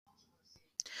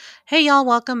Hey y'all,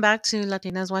 welcome back to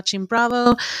Latinas Watching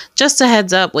Bravo. Just a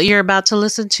heads up, what you're about to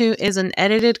listen to is an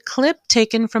edited clip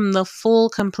taken from the full,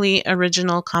 complete,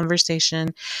 original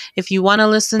conversation. If you want to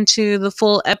listen to the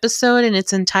full episode in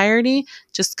its entirety,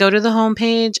 just go to the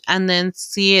homepage and then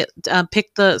see it,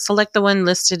 select the one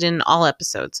listed in all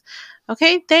episodes.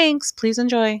 Okay, thanks. Please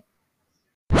enjoy.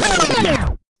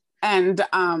 And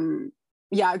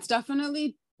yeah, it's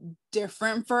definitely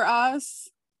different for us,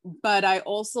 but I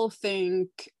also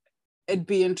think it'd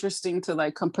be interesting to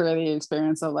like compare the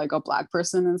experience of like a black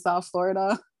person in South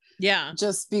Florida, Yeah.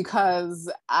 just because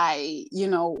white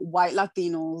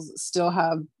Latinos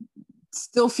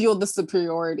still feel the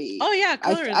superiority. Oh yeah,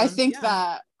 I colorism. think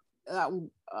Yeah. that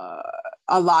uh,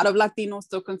 a lot of Latinos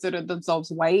still consider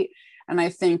themselves white, and I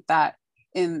think that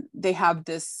in they have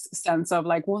this sense of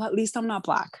like, well, at least I'm not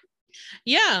black.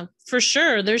 Yeah, for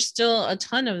sure. There's still a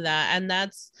ton of that. And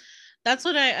that's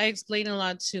what I explain a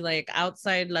lot to like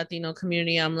outside Latino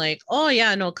community. I'm like, oh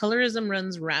yeah, no, colorism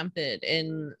runs rampant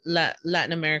in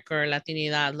Latin America or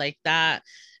Latinidad. Like that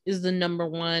is the number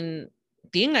one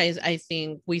thing I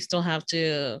think we still have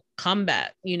to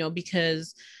combat,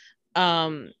 because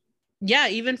um yeah,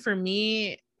 even for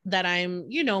me that I'm,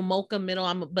 mocha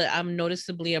middle, but I'm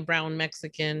noticeably a brown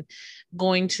Mexican.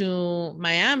 Going to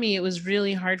Miami, it was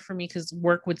really hard for me because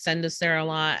work would send us there a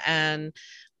lot, and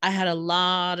I had a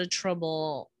lot of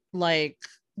trouble like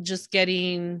just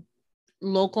getting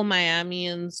local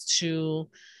Miamians to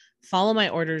follow my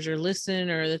orders or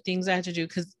listen or the things I had to do.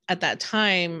 Because at that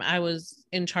time, I was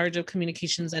in charge of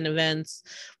communications and events,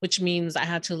 which means I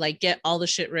had to like get all the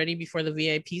shit ready before the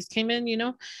VIPs came in,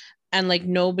 and like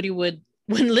nobody would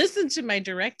listen to my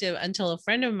directive until a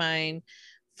friend of mine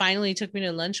finally took me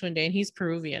to lunch one day, and he's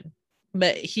Peruvian.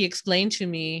 But he explained to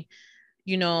me,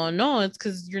 no, it's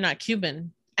because you're not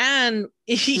Cuban. And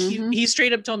Mm-hmm. he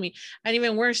straight up told me, and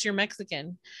even worse, you're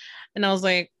Mexican. And I was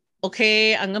like,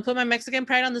 okay, I'm gonna put my Mexican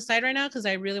pride on the side right now because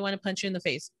I really want to punch you in the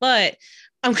face. But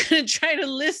I'm gonna try to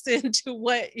listen to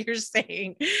what you're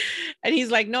saying. And he's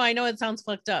like, no, I know it sounds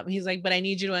fucked up. He's like, but I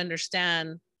need you to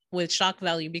understand with shock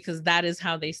value because that is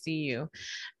how they see you.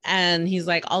 And he's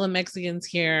like, all the Mexicans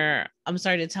here, I'm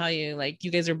sorry to tell you, like, you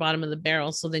guys are bottom of the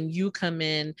barrel. So then you come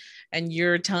in and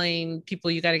you're telling people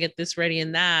you got to get this ready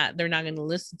and that, they're not going to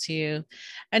listen to you.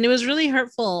 And it was really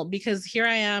hurtful because here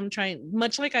I am trying,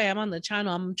 much like I am on the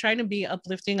channel, I'm trying to be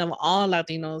uplifting of all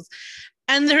Latinos.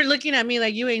 And they're looking at me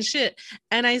like you ain't shit.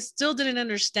 And I still didn't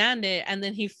understand it. And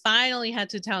then he finally had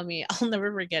to tell me, I'll never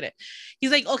forget it.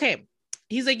 He's like, okay,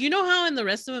 he's like, you know how in the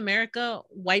rest of America,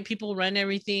 white people run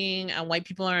everything and white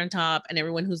people are on top and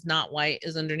everyone who's not white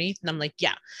is underneath? And I'm like,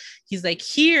 yeah. He's like,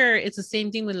 here, it's the same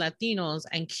thing with Latinos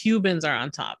and Cubans are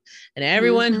on top. And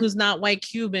everyone Mm-hmm. who's not white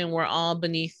Cuban, we're all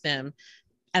beneath them.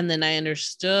 And then I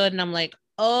understood and I'm like,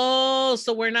 oh,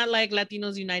 so we're not like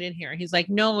Latinos United here. He's like,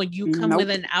 no, you come with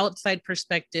Nope. an outside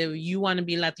perspective. You want to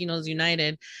be Latinos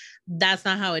United. That's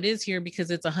not how it is here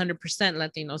because it's 100%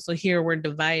 Latino. So here we're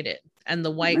divided and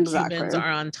the white Cubans Exactly. are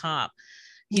on top.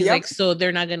 He's like, Yep. so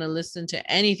they're not going to listen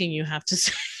to anything you have to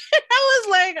say. I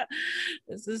was like,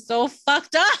 this is so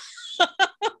fucked up.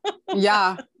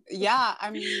 Yeah. Yeah. I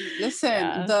mean, listen,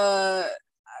 Yeah. the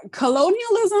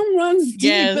colonialism runs deep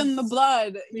Yes. in the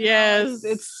blood. Yes.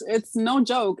 It's no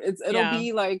joke. It'll Yeah.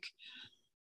 be like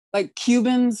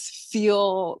Cubans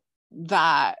feel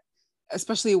that,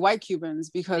 especially white Cubans,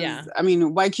 Yeah. because I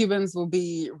mean, white Cubans will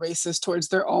be racist towards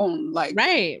their own like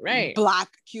Right. Right. black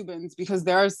Cubans, because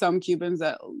there are some Cubans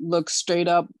that look straight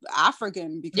up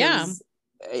African, Yeah. because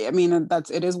I mean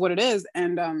it is what it is.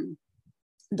 And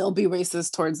they'll be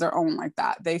racist towards their own like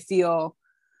that. They feel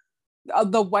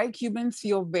the white Cubans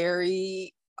feel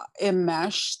very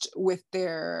enmeshed with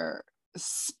their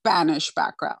Spanish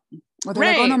background. Or they're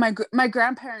like, oh no, Right. my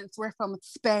grandparents were from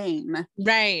Spain.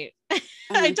 Right. And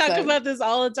I it's talk like, about this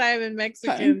all the time in okay.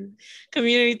 Mexican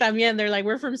community también. They're like,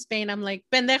 we're from Spain. I'm like,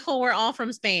 pendejo, we're all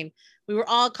from Spain. We were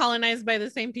all colonized by the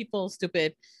same people,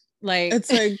 stupid. Like,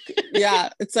 It's like, yeah,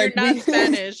 it's you're like not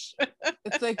Spanish.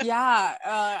 it's like, yeah,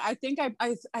 I think I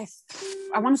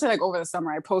want to say like over the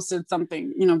summer I posted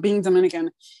something, being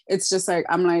Dominican, it's just like,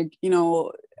 I'm like,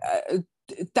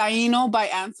 Taino by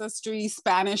ancestry,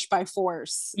 Spanish by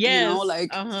force, Yes. like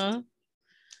Uh-huh.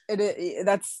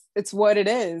 it's what it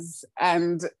is.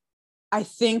 And I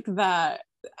think that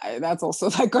that's also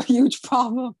like a huge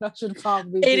problem that should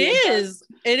probably It be addressed. is.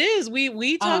 It is.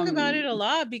 We talk about it um a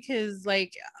lot because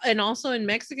like, and also in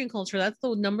Mexican culture, that's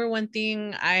the number one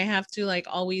thing I have to like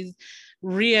always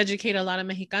re-educate a lot of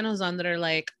Mexicanos on, that are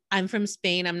like, I'm from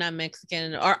Spain, I'm not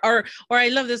Mexican. Or I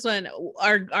love this one.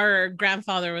 Our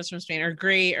grandfather was from Spain, or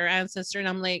great or ancestor. And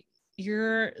I'm like,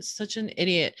 you're such an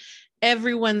idiot.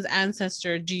 everyone's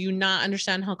ancestor. Do you not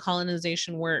understand how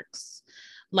colonization works?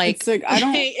 Like, it's like I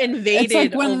don't. they It's like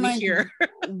invaded when over like here.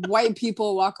 white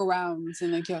people walk around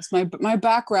and like, yes, my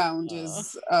background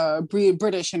is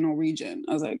British and Norwegian.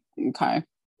 I was like, okay,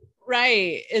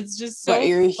 Right. It's just but so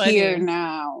you're funny. here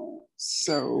now,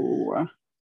 so.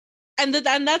 And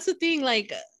that's the thing,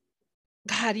 like,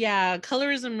 God, yeah,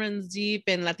 colorism runs deep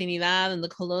in Latinidad and the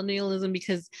colonialism,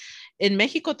 because in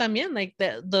Mexico también, like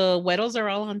the güeros are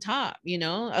all on top, you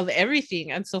know, of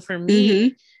everything. And so for me,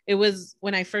 Mm-hmm. it was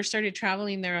when I first started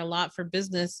traveling there a lot for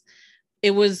business,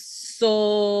 it was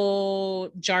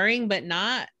so jarring, but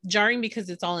not jarring because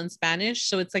it's all in Spanish.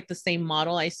 So it's like the same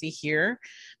model I see here,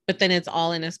 but then it's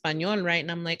all in Espanol, right?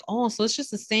 And I'm like, oh, so it's just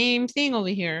the same thing over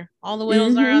here. All the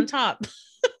güeros are on Mm-hmm. top.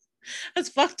 That's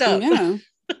fucked up. Yeah.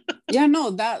 Yeah, no,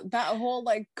 that whole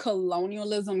like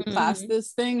colonialism Mm-hmm.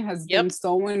 classist thing has been Yep.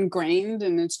 so ingrained,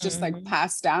 and it's just like Mm-hmm.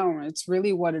 passed down. It's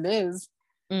really what it is.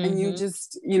 And you Mm-hmm.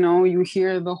 just, you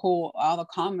hear all the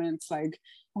comments like,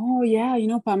 oh yeah,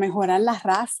 para mejorar la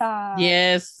raza.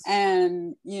 Yes.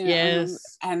 And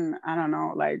Yes. and I don't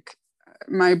know, like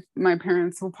my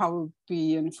parents will probably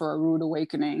be in for a rude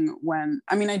awakening when,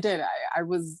 I mean, I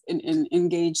was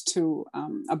engaged to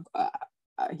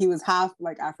he was half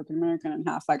like African American and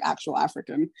half like actual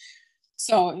African.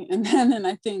 So, and then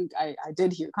I think I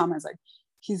did hear comments like,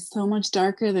 he's so much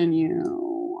darker than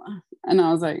you. And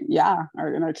I was like, yeah,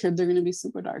 our kids are going to be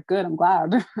super dark. Good. I'm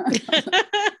glad.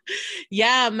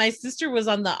 Yeah, my sister was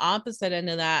on the opposite end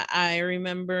of that. I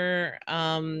remember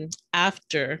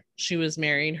after she was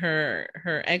married, her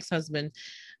ex-husband,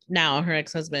 now her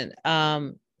ex-husband,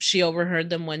 she overheard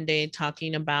them one day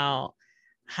talking about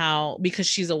how, because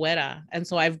she's a güera, and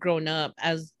so I've grown up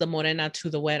as the morena to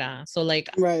the güera. So like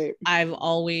Right. I've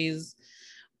always,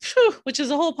 which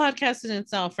is a whole podcast in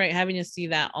itself, right? Having to see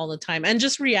that all the time, and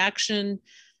just reaction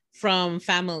from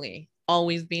family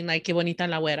always being like, "Qué bonita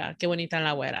la güera, qué bonita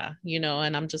la güera," you know,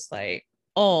 and I'm just like,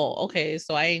 "Oh, okay,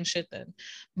 so I ain't shit then."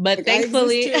 But Like, I exist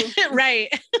thankfully, too. right.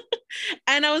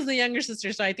 And I was the younger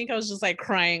sister, so I think I was just like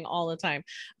crying all the time.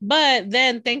 But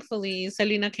then thankfully,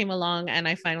 Selena came along and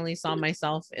I finally saw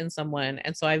myself in someone.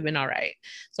 And so I've been all right.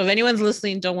 So if anyone's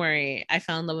listening, don't worry. I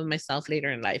fell in love with myself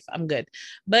later in life. I'm good.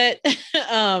 But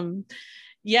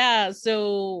yeah,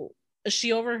 so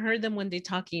she overheard them one day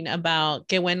talking about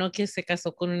que bueno que se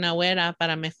casó con una güera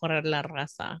para mejorar la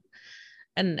raza.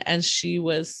 And she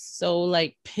was so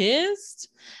like pissed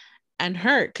and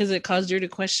hurt because it caused her to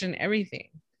question everything.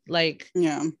 Like,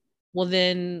 Yeah. well,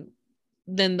 then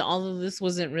all of this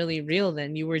wasn't really real.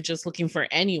 Then you were just looking for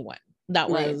anyone that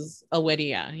Right. was a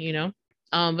wedia, you know.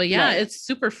 But yeah, Right. it's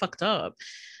super fucked up.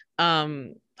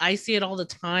 I see it all the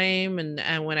time,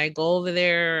 and when I go over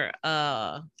there,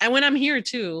 and when I'm here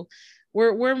too,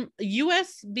 we're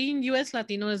US, being US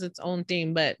Latino is its own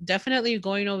thing, but definitely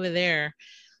going over there,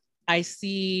 I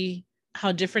see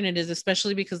how different it is,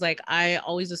 especially because like I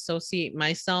always associate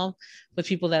myself with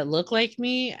people that look like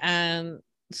me. And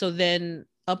so then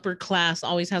upper class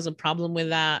always has a problem with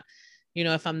that. You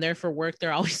know, if I'm there for work,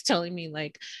 they're always telling me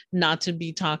like not to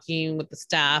be talking with the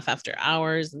staff after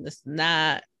hours and this and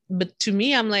that. But to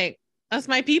me, I'm like, that's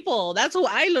my people. That's who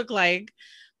I look like.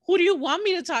 Who do you want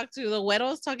me to talk to? The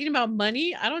güeros talking about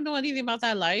money? I don't know anything about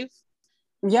that life.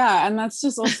 Yeah. And that's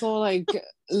just also like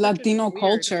Latino Weird.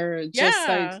 culture, just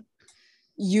like Yeah.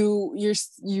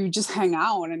 you just hang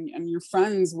out and you're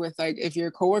friends with, like, if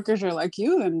your coworkers are like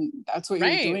you, then that's what you're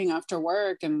Right. doing after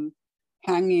work and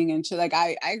hanging and shit. Like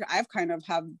I've kind of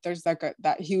have, there's like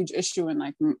that huge issue in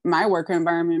like my work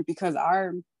environment because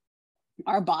our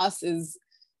boss is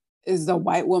a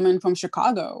white woman from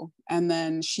Chicago, and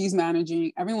then she's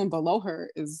managing everyone below her.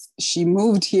 Is she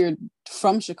moved here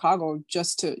from Chicago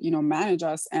just to manage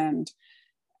us, and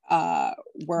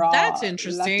we're That's all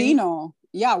interesting. Latino.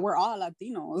 Yeah, we're all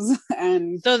Latinos.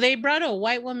 And So they brought a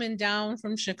white woman down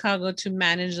from Chicago to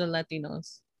manage the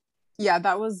Latinos. yeah,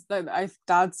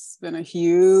 that's been a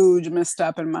huge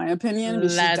misstep in my opinion,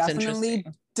 because she That's definitely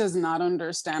interesting. does not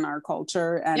understand our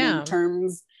culture, and in Yeah.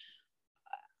 terms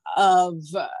of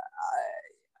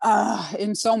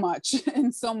in so much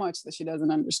in so much that she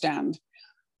doesn't understand,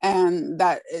 and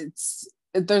that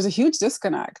there's a huge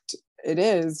disconnect. It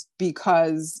is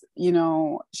because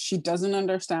she doesn't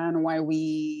understand why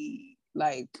we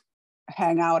like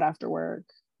hang out after work,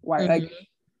 why like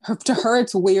Mm-hmm. to her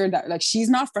it's weird that like she's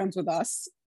not friends with us,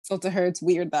 so to her it's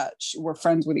weird that we're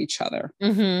friends with each other,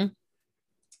 Mm-hmm.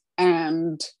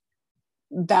 and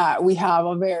that we have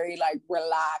a very like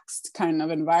relaxed kind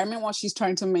of environment while she's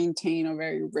trying to maintain a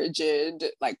very rigid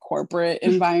like corporate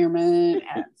environment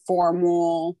and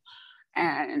formal.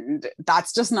 and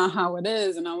that's just not how it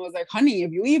is. And I was like, honey,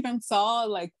 if you even saw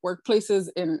like workplaces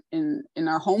in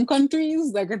our home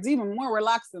countries, like it's even more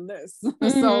relaxed than this.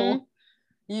 Mm-hmm. So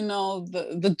you know,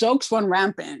 the jokes run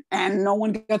rampant and no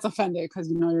one gets offended because,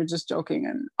 you know, you're just joking.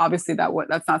 And obviously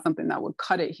that's not something that would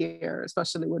cut it here,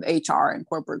 especially with HR and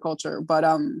corporate culture. But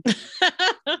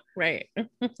right.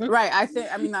 Right. I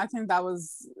think that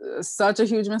was such a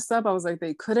huge misstep. I was like,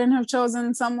 they couldn't have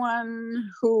chosen someone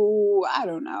who, I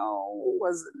don't know,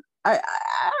 I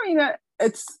mean,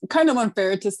 it's kind of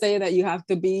unfair to say that you have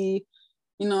to be,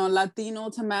 you know, Latino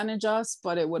to manage us,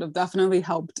 but it would have definitely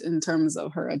helped in terms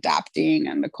of her adapting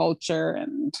and the culture.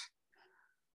 And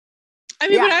I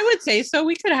mean, but I would say so.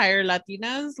 We could hire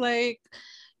Latinas. Like,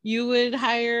 you would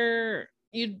hire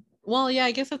well, yeah,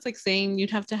 I guess that's like saying you'd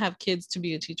have to have kids to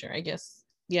be a teacher, I guess.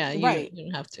 Yeah, you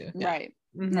don't have to. Yeah. Right.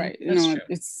 Mm-hmm. Right. You know, true.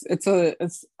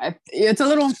 It's a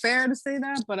little unfair to say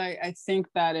that, but I think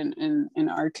that in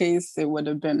our case it would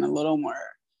have been a little more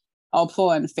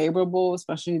helpful and favorable,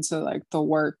 especially to like the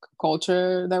work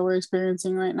culture that we're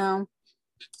experiencing right now.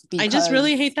 I just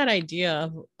really hate that idea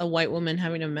of a white woman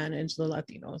having to manage the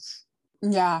Latinos.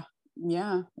 Yeah.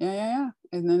 And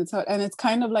then it's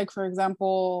kind of like, for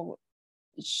example,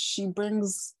 she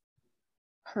brings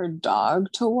her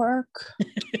dog to work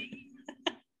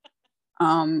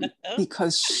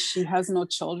because she has no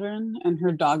children and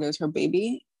her dog is her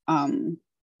baby. And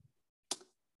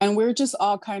we're just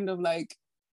all kind of like,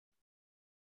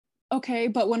 okay,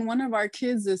 but when one of our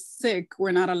kids is sick,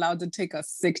 we're not allowed to take a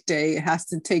sick day. It has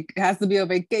to be a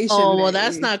vacation. Oh, well,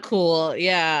 that's not cool.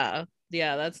 Yeah,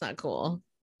 that's not cool.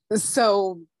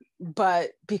 So,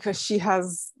 but because she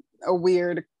has a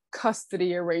weird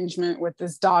custody arrangement with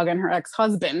this dog and her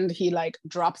ex-husband, he like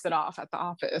drops it off at the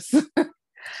office.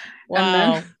 Wow.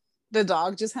 And then the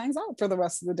dog just hangs out for the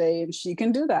rest of the day, and she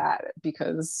can do that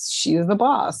because she's the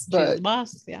boss. She's the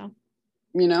boss, yeah.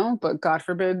 You know, but God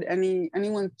forbid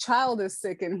anyone's child is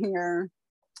sick in here.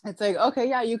 It's like, okay,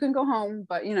 yeah, you can go home,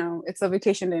 but you know, it's a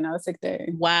vacation day, not a sick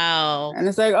day. Wow. And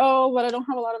it's like, oh, but I don't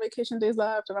have a lot of vacation days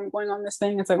left and I'm going on this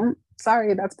thing. It's like,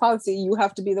 sorry, that's policy. You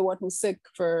have to be the one who's sick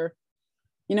for,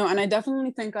 you know. And I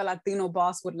definitely think a Latino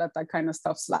boss would let that kind of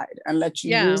stuff slide and let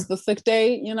you use the sick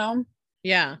day, you know.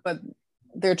 Yeah. But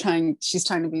she's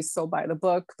trying to be so by the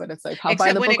book, but it's like, how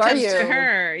by the book are you? To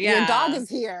her, yeah. Your dog is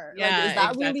here. Yeah, like, is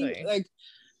that exactly. really like,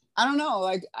 I don't know,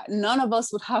 like none of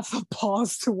us would have the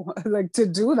balls to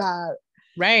do that.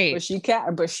 Right. But she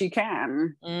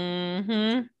can.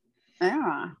 Mm-hmm.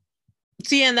 Yeah.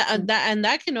 See, and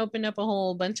that can open up a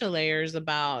whole bunch of layers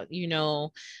about, you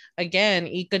know, again,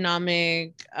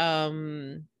 economic,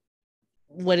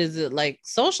 what is it, like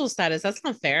social status. That's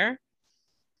not fair.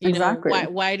 You know,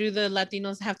 why do the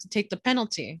Latinos have to take the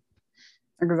penalty?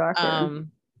 Exactly.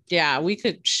 Yeah, we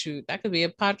could that could be a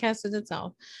podcast in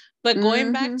itself. But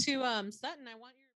going back to Sutton, I want you